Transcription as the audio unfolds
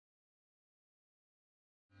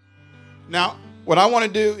Now, what I want to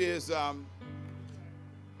do is I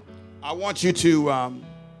want you to,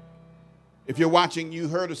 if you're watching, you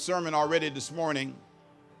heard a sermon already this morning.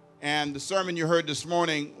 And the sermon you heard this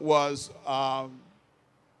morning was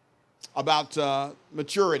about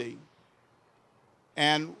maturity.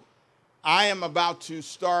 And I am about to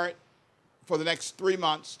start for the next 2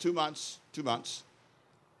 months,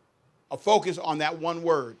 a focus on that one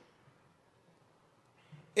word.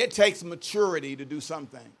 It takes maturity to do some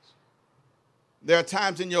things. There are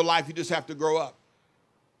times in your life you just have to grow up.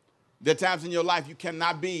 There are times in your life you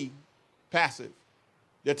cannot be passive.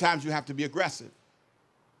 There are times you have to be aggressive.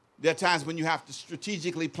 There are times when you have to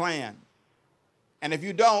strategically plan. And if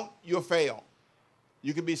you don't, you'll fail.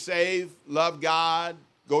 You can be saved, love God,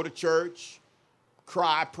 go to church,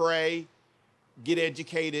 cry, pray, get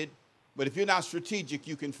educated. But if you're not strategic,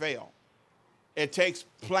 you can fail. It takes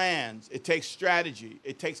plans. It takes strategy.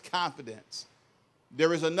 It takes confidence.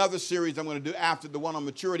 There is another series I'm going to do after the one on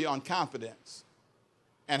maturity on confidence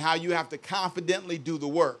and how you have to confidently do the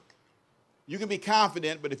work. You can be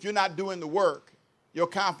confident, but if you're not doing the work, your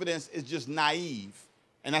confidence is just naive.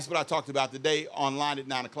 And that's what I talked about today online at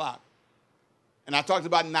 9 o'clock. And I talked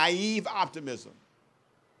about naive optimism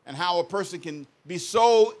and how a person can be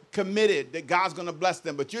so committed that God's going to bless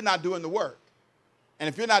them, but you're not doing the work. And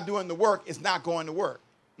if you're not doing the work, it's not going to work.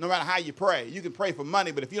 No matter how you pray. You can pray for money,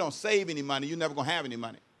 but if you don't save any money, you're never going to have any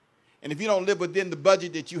money. And if you don't live within the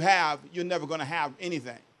budget that you have, you're never going to have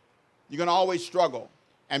anything. You're going to always struggle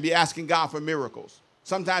and be asking God for miracles.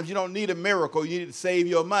 Sometimes you don't need a miracle. You need to save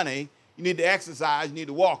your money. You need to exercise. You need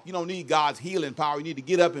to walk. You don't need God's healing power. You need to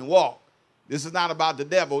get up and walk. This is not about the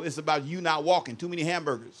devil. It's about you not walking. Too many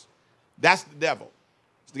hamburgers. That's the devil.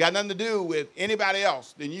 It's got nothing to do with anybody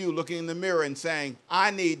else than you looking in the mirror and saying, I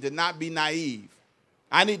need to not be naive.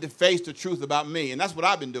 I need to face the truth about me. And that's what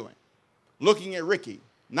I've been doing. Looking at Ricky,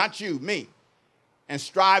 not you, me, and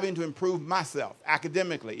striving to improve myself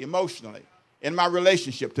academically, emotionally, in my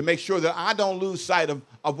relationship to make sure that I don't lose sight of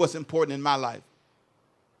what's important in my life.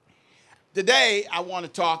 Today, I want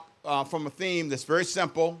to talk from a theme that's very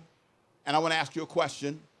simple, and I want to ask you a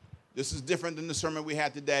question. This is different than the sermon we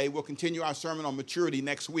had today. We'll continue our sermon on maturity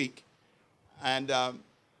next week, and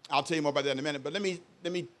I'll tell you more about that in a minute. But let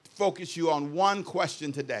me focus you on one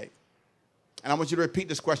question today, and I want you to repeat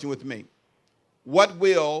this question with me. What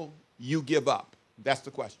will you give up? That's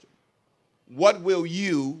the question. What will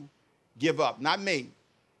you give up? Not me,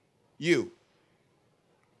 you.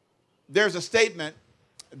 There's a statement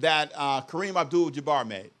that Kareem Abdul-Jabbar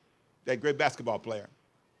made, that great basketball player.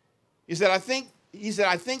 He said, I think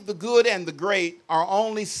the good and the great are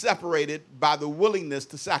only separated by the willingness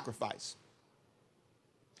to sacrifice.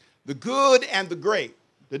 The good and the great.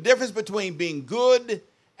 The difference between being good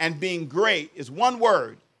and being great is one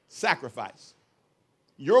word: sacrifice.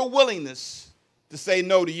 Your willingness to say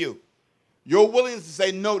no to you. Your willingness to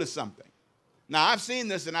say no to something. Now, I've seen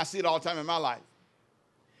this, and I see it all the time in my life.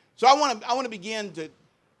 So I want to begin to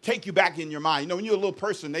take you back in your mind. You know, when you're a little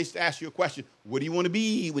person, they used to ask you a question, what do you want to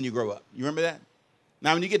be when you grow up? You remember that?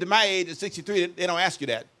 Now, when you get to my age at 63, they don't ask you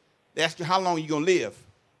that. They ask you how long you're going to live.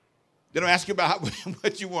 They don't ask you about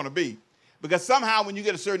what you want to be. Because somehow when you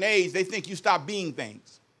get a certain age, they think you stop being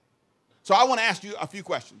things. So I want to ask you a few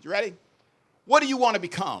questions. You ready? What do you want to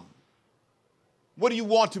become? What do you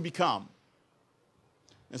want to become?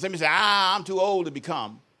 And some people say, I'm too old to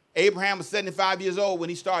become. Abraham was 75 years old when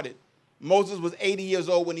he started. Moses was 80 years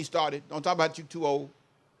old when he started. Don't talk about you too old.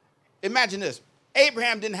 Imagine this.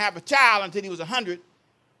 Abraham didn't have a child until he was 100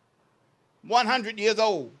 years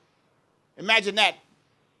old. Imagine that.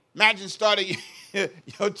 Imagine starting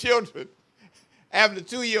your children having a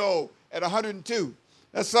 2-year-old at 102.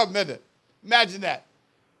 That's something, isn't it? Imagine that.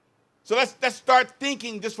 So let's start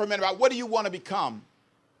thinking just for a minute about what do you want to become?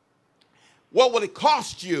 What will it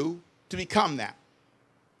cost you to become that?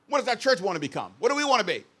 What does our church want to become? What do we want to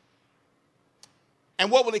be?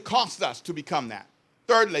 And what will it cost us to become that?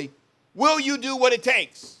 Thirdly, will you do what it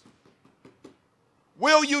takes?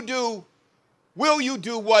 Will you do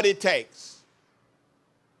what it takes?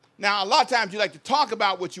 Now, a lot of times you like to talk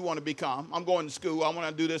about what you want to become. I'm going to school. I want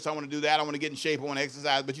to do this. I want to do that. I want to get in shape. I want to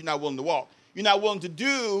exercise. But you're not willing to walk. You're not willing to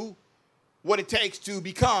do what it takes to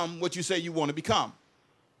become what you say you want to become.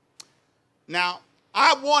 Now,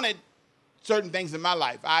 I wanted certain things in my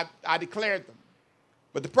life. I declared them.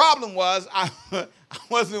 But the problem was I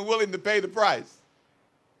wasn't willing to pay the price.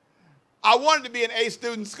 I wanted to be an A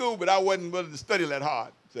student in school, but I wasn't willing to study that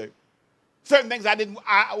hard. See? Certain things I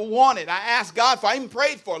wanted. I asked God for. I even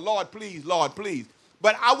prayed for, Lord, please, Lord, please.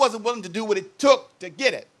 But I wasn't willing to do what it took to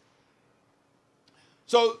get it.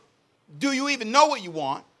 So do you even know what you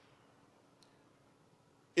want?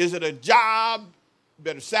 Is it a job,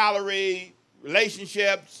 better salary,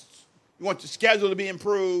 relationships? You want your schedule to be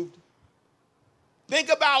improved?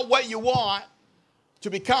 Think about what you want to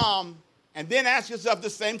become, and then ask yourself the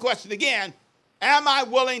same question again. Am I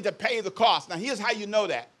willing to pay the cost? Now, here's how you know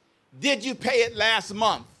that. Did you pay it last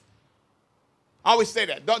month? I always say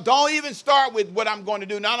that. Don't even start with what I'm going to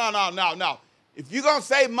do. No. If you're going to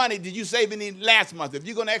save money, did you save any last month? If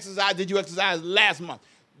you're going to exercise, did you exercise last month?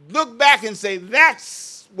 Look back and say,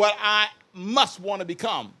 that's what I must want to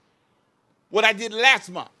become, what I did last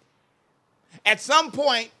month. At some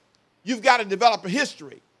point, you've got to develop a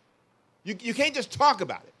history. You can't just talk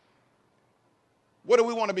about it. What do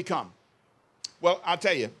we want to become? Well, I'll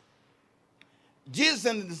tell you. Jesus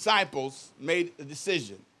and the disciples made a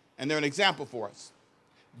decision, and they're an example for us.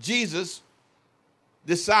 Jesus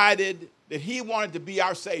decided that he wanted to be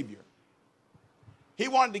our Savior. He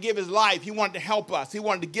wanted to give his life. He wanted to help us. He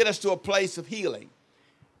wanted to get us to a place of healing.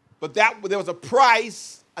 But there was a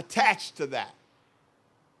price attached to that.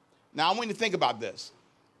 Now, I want you to think about this.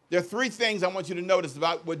 There are three things I want you to notice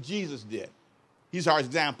about what Jesus did. He's our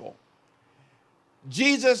example.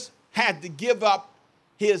 Jesus had to give up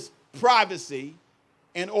his privacy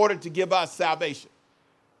in order to give us salvation.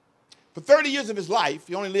 For 30 years of his life,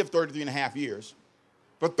 he only lived 33 and a half years.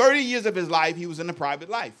 For 30 years of his life, he was in a private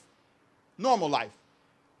life. Normal life.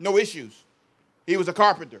 No issues. He was a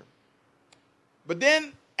carpenter. But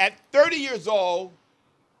then at 30 years old,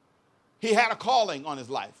 he had a calling on his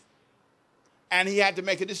life. And he had to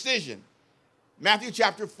make a decision. Matthew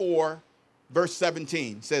chapter 4, verse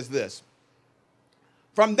 17 says this.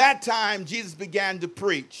 From that time, Jesus began to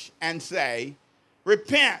preach and say,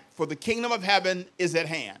 repent, for the kingdom of heaven is at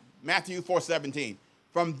hand. Matthew 4:17.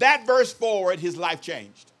 From that verse forward, his life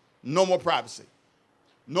changed. No more privacy.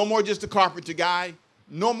 No more just a carpenter guy.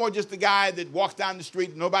 No more just a guy that walks down the street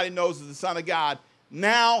and nobody knows is the Son of God.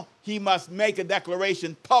 Now he must make a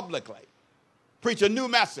declaration publicly. Preach a new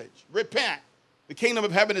message. Repent. The kingdom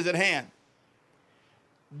of heaven is at hand.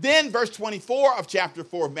 Then verse 24 of chapter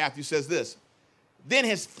 4 of Matthew says this. Then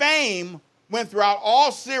his fame went throughout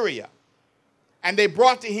all Syria, and they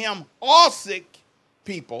brought to him all sick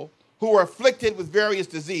people who were afflicted with various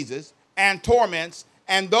diseases and torments,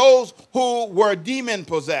 and those who were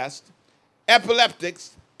demon-possessed,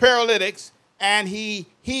 epileptics, paralytics, and he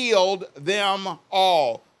healed them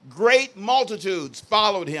all. Great multitudes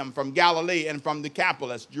followed him from Galilee and from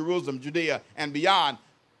Decapolis, Jerusalem, Judea, and beyond.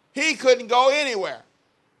 He couldn't go anywhere.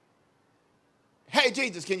 Hey,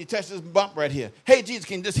 Jesus, can you touch this bump right here? Hey, Jesus,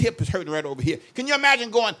 can this hip is hurting right over here? Can you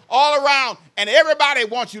imagine going all around and everybody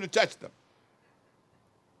wants you to touch them?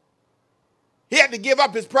 He had to give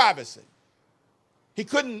up his privacy. He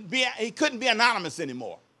couldn't be anonymous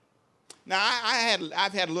anymore. Now,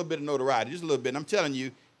 I've had a little bit of notoriety, just a little bit. And I'm telling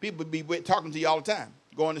you, people be talking to you all the time.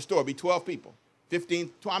 Go in the store, be 12 people,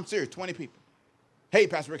 15, I'm serious, 20 people. Hey,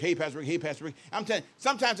 Pastor Rick, hey, Pastor Rick, hey, Pastor Rick. I'm telling you,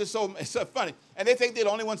 sometimes it's so funny. And they think they're the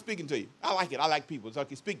only one speaking to you. I like it. I like people. It's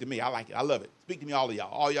okay. Speak to me. I like it. I love it. Speak to me, all of y'all.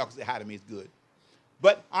 All y'all can say hi to me. It's good.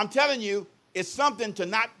 But I'm telling you, it's something to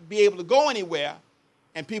not be able to go anywhere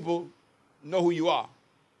and people know who you are.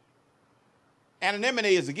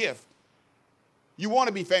 Anonymity is a gift. You want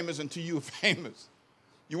to be famous until you're famous.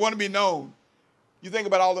 You want to be known. You think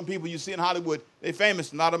about all them people you see in Hollywood. They're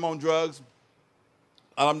famous. A lot of them on drugs.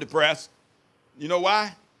 A lot of them depressed. You know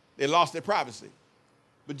why? They lost their privacy.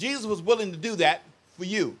 But Jesus was willing to do that for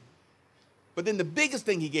you. But then the biggest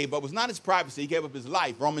thing he gave up was not his privacy. He gave up his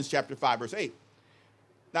life. Romans chapter 5, verse 8.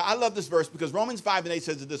 Now, I love this verse because Romans 5 and 8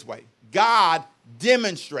 says it this way. God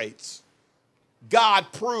demonstrates, God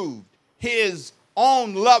proved his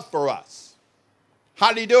own love for us.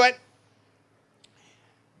 How did he do it?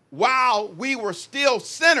 While we were still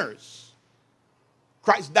sinners,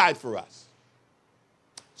 Christ died for us.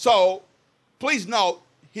 So, please note,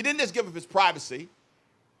 he didn't just give up his privacy.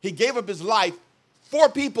 He gave up his life for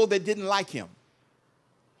people that didn't like him,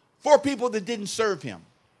 for people that didn't serve him,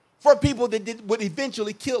 for people that would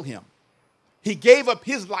eventually kill him. He gave up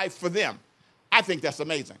his life for them. I think that's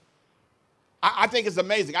amazing. I think it's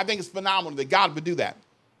amazing. I think it's phenomenal that God would do that.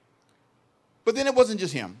 But then it wasn't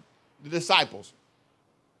just him, the disciples.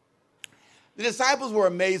 The disciples were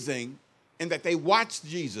amazing in that they watched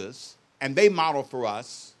Jesus and they modeled for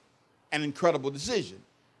us an incredible decision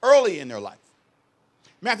early in their life.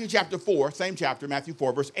 Matthew chapter 4, same chapter, Matthew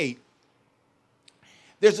 4, verse 8.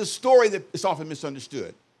 There's a story that is often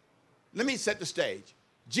misunderstood. Let me set the stage.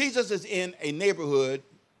 Jesus is in a neighborhood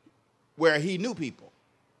where he knew people.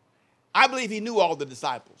 I believe he knew all the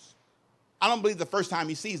disciples. I don't believe the first time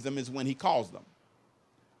he sees them is when he calls them.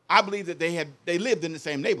 I believe that they lived in the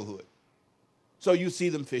same neighborhood. So you see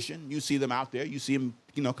them fishing. You see them out there. You see them,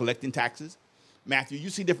 collecting taxes. Matthew, you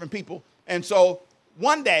see different people. And so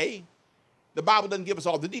one day, the Bible doesn't give us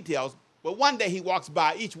all the details, but one day he walks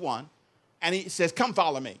by each one and he says, come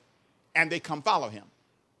follow me. And they come follow him.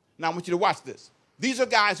 Now I want you to watch this. These are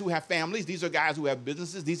guys who have families. These are guys who have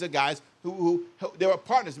businesses. These are guys who they were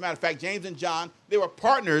partners. As a matter of fact, James and John, they were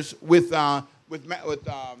partners with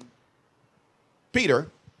Peter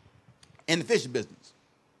in the fishing business.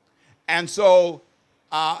 And so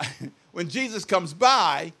when Jesus comes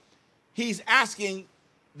by, he's asking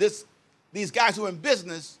these guys who are in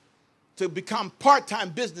business to become part-time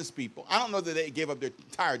business people. I don't know that they gave up their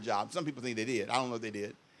entire job. Some people think they did. I don't know if they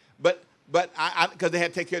did. But because they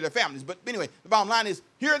had to take care of their families. But anyway, the bottom line is,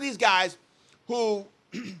 here are these guys who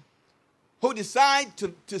decide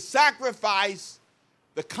to sacrifice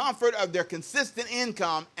the comfort of their consistent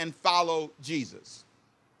income and follow Jesus.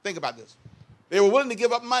 Think about this. They were willing to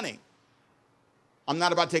give up money. I'm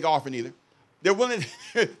not about to take offering either. They're willing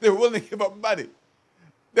to give up money.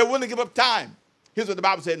 They're willing to give up time. Here's what the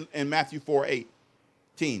Bible said in Matthew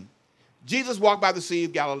 4:18. Jesus walked by the Sea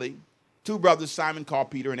of Galilee. Two brothers, Simon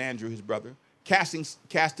called Peter and Andrew, his brother,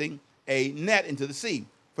 casting a net into the sea,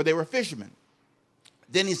 for they were fishermen.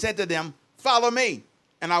 Then he said to them, follow me,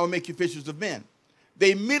 and I will make you fishers of men.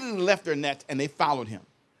 They immediately left their nets, and they followed him.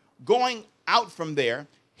 Going out from there,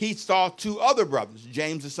 he saw two other brothers,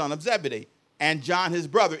 James the son of Zebedee, and John his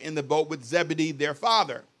brother, in the boat with Zebedee their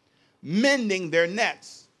father, mending their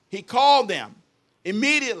nets. He called them.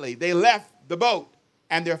 Immediately they left the boat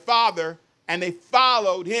and their father, and they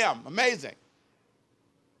followed him. Amazing.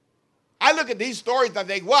 I look at these stories and I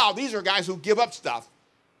think, wow, these are guys who give up stuff.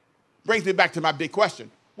 Brings me back to my big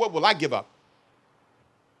question. What will I give up?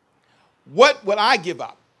 What would I give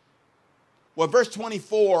up? Well, verse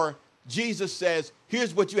 24, Jesus says,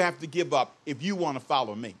 here's what you have to give up if you want to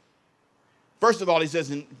follow me. First of all, he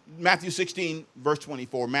says in Matthew 16, verse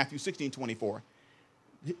 24, Matthew 16, 24,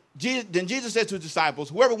 then Jesus said to his disciples,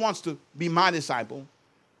 whoever wants to be my disciple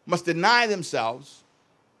must deny themselves,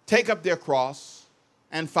 take up their cross,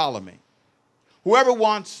 and follow me. Whoever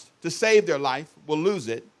wants to save their life will lose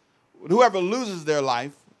it. Whoever loses their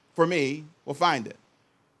life for me will find it.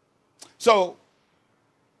 So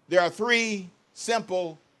there are three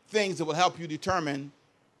simple things that will help you determine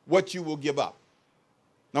what you will give up.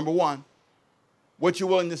 Number one, what you're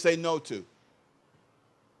willing to say no to.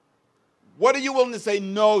 What are you willing to say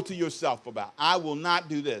no to yourself about? I will not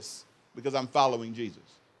do this because I'm following Jesus.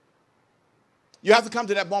 You have to come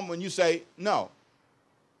to that moment when you say, no.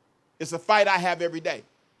 It's a fight I have every day.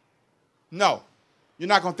 No, you're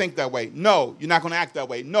not going to think that way. No, you're not going to act that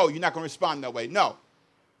way. No, you're not going to respond that way. No,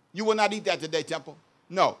 you will not eat that today, Temple.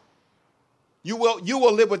 No, you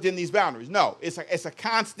will live within these boundaries. No, it's a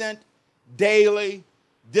constant, daily,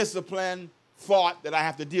 discipline thought that I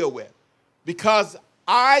have to deal with. Because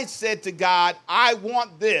I said to God, I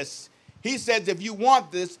want this. He says, if you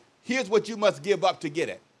want this, here's what you must give up to get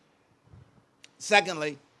it.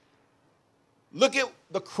 Secondly, look at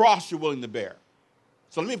the cross you're willing to bear.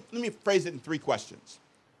 So let me phrase it in three questions.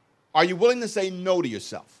 Are you willing to say no to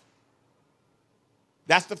yourself?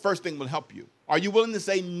 That's the first thing that will help you. Are you willing to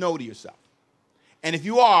say no to yourself? And if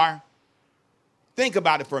you are, think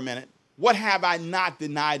about it for a minute. What have I not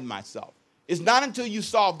denied myself? It's not until you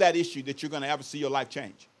solve that issue that you're going to ever see your life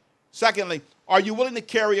change. Secondly, are you willing to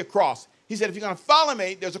carry a cross? He said, if you're going to follow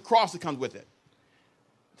me, there's a cross that comes with it.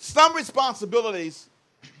 Some responsibilities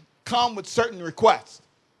come with certain requests.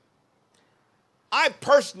 I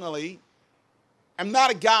personally am not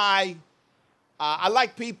a guy, I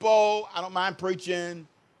like people, I don't mind preaching,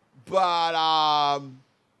 but I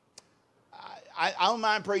don't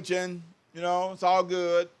mind preaching, it's all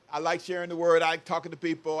good. I like sharing the word, I like talking to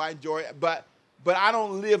people, I enjoy it, but I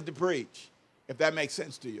don't live to preach, if that makes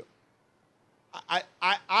sense to you.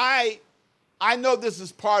 I know this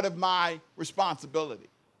is part of my responsibility.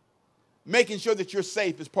 Making sure that you're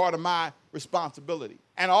safe is part of my responsibility.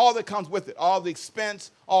 And all that comes with it, all the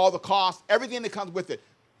expense, all the cost, everything that comes with it,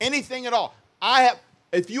 anything at all.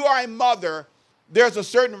 If you are a mother, there's a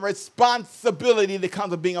certain responsibility that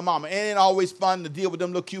comes with being a mama. It ain't always fun to deal with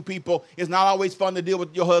them little cute people. It's not always fun to deal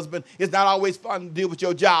with your husband. It's not always fun to deal with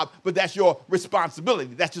your job, but that's your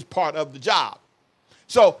responsibility. That's just part of the job.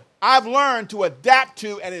 So I've learned to adapt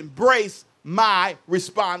to and embrace my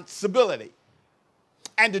responsibility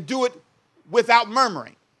and to do it without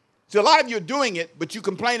murmuring. So a lot of you are doing it, but you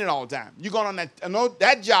complaining all the time. You're going on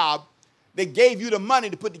that job. They gave you the money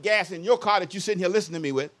to put the gas in your car that you're sitting here listening to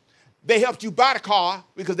me with. They helped you buy the car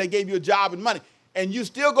because they gave you a job and money. And you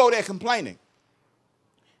still go there complaining.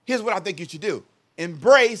 Here's what I think you should do.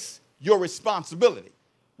 Embrace your responsibility.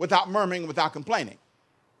 without murmuring, without complaining.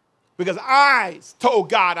 Because I told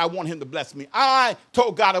God I want him to bless me. I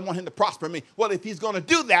told God I want him to prosper me. Well, if he's going to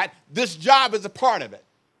do that, this job is a part of it.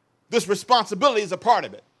 This responsibility is a part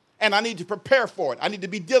of it. And I need to prepare for it. I need to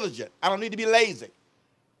be diligent. I don't need to be lazy.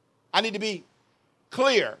 I need to be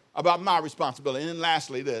clear about my responsibility. And then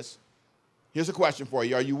lastly, this. Here's a question for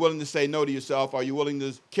you. Are you willing to say no to yourself? Are you willing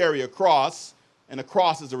to carry a cross? And a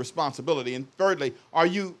cross is a responsibility. And thirdly, are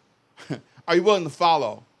you willing to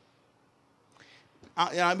follow?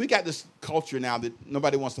 We got this culture now that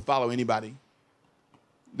nobody wants to follow anybody.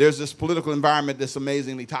 There's this political environment that's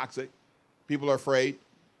amazingly toxic. People are afraid.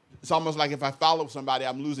 It's almost like if I follow somebody,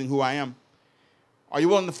 I'm losing who I am. Are you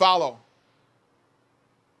willing to follow?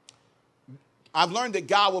 I've learned that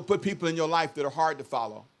God will put people in your life that are hard to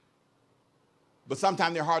follow. But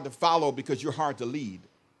sometimes they're hard to follow because you're hard to lead.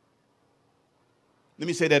 Let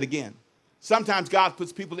me say that again. Sometimes God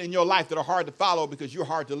puts people in your life that are hard to follow because you're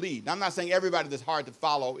hard to lead. Now, I'm not saying everybody that's hard to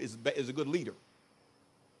follow is a good leader.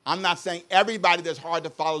 I'm not saying everybody that's hard to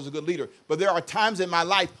follow is a good leader. But there are times in my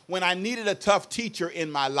life when I needed a tough teacher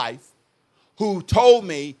in my life who told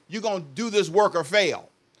me, you're going to do this work or fail.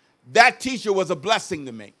 That teacher was a blessing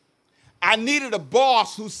to me. I needed a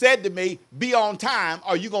boss who said to me, be on time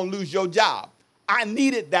or you're going to lose your job. I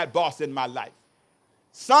needed that boss in my life.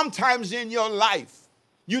 Sometimes in your life,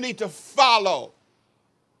 you need to follow.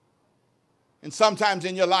 And sometimes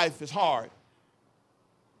in your life, it's hard.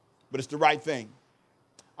 But it's the right thing.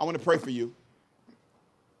 I want to pray for you.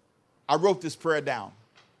 I wrote this prayer down.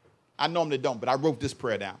 I normally don't, but I wrote this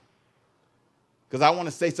prayer down. Because I want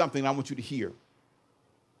to say something I want you to hear.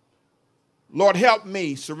 Lord, help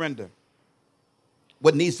me surrender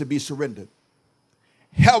what needs to be surrendered.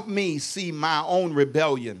 Help me see my own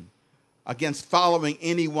rebellion against following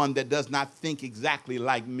anyone that does not think exactly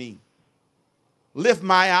like me. Lift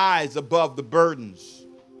my eyes above the burdens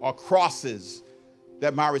or crosses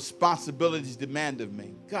that my responsibilities demand of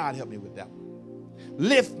me. God, help me with that one.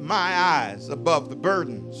 Lift my eyes above the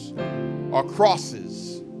burdens or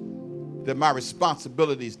crosses that my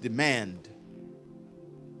responsibilities demand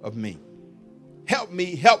of me. Help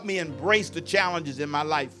me embrace the challenges in my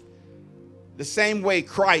life the same way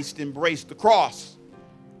Christ embraced the cross.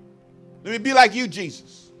 Let me be like you,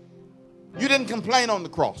 Jesus. You didn't complain on the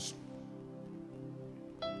cross.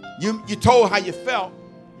 You told how you felt.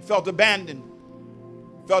 You felt abandoned.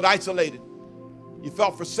 You felt isolated. You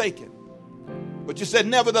felt forsaken. But you said,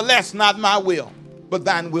 nevertheless, not my will, but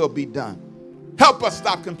thine will be done. Help us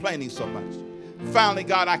stop complaining so much. Finally,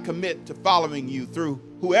 God, I commit to following you through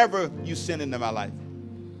whoever you send into my life.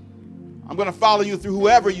 I'm going to follow you through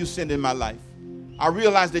whoever you send in my life. I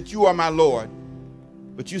realize that you are my Lord,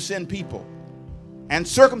 but you send people and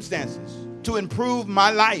circumstances to improve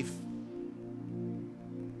my life.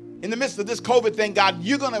 In the midst of this COVID thing, God,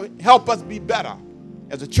 you're going to help us be better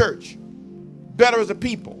as a church, better as a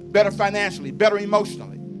people, better financially, better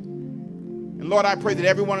emotionally. And Lord, I pray that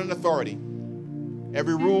everyone in authority,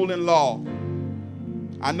 every rule and law,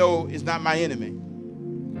 I know is not my enemy.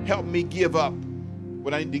 Help me give up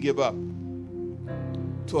what I need to give up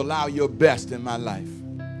to allow your best in my life.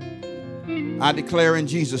 I declare in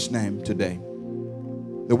Jesus' name today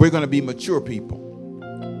that we're going to be mature people.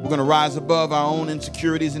 We're going to rise above our own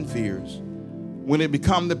insecurities and fears. We're going to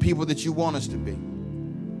become the people that you want us to be.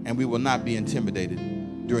 And we will not be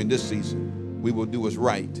intimidated during this season. We will do what's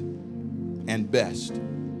right and best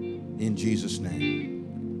in Jesus'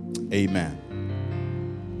 name. Amen.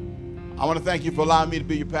 I want to thank you for allowing me to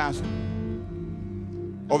be your pastor.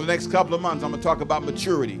 Over the next couple of months, I'm going to talk about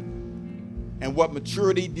maturity and what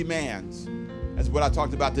maturity demands. That's what I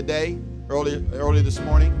talked about today, early this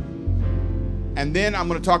morning. And then I'm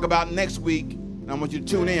going to talk about next week, and I want you to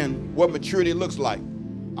tune in, what maturity looks like.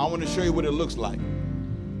 I want to show you what it looks like.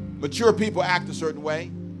 Mature people act a certain way,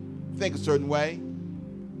 think a certain way,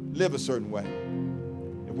 live a certain way.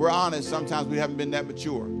 If we're honest, sometimes we haven't been that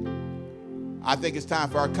mature. I think it's time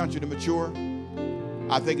for our country to mature.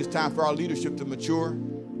 I think it's time for our leadership to mature.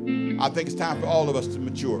 I think it's time for all of us to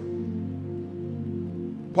mature.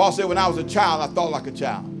 Paul said, when I was a child, I thought like a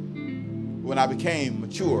child. When I became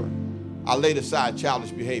mature, I laid aside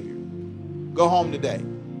childish behavior. Go home today.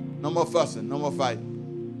 No more fussing, no more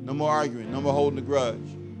fighting, no more arguing, no more holding a grudge.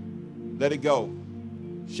 Let it go.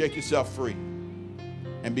 Shake yourself free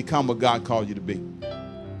and become what God called you to be.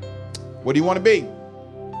 What do you want to be?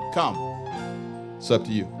 Come. It's up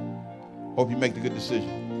to you. Hope you make the good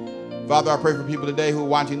decision. Father, I pray for people today who are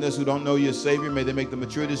watching this who don't know you as Savior. May they make the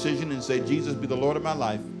mature decision and say, Jesus, be the Lord of my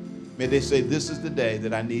life. May they say, this is the day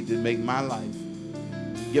that I need to make my life,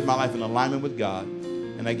 get my life in alignment with God.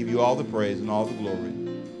 And I give you all the praise and all the glory.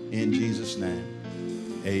 In Jesus' name,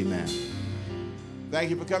 Amen. Thank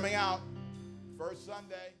you for coming out. First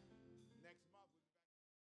Sunday.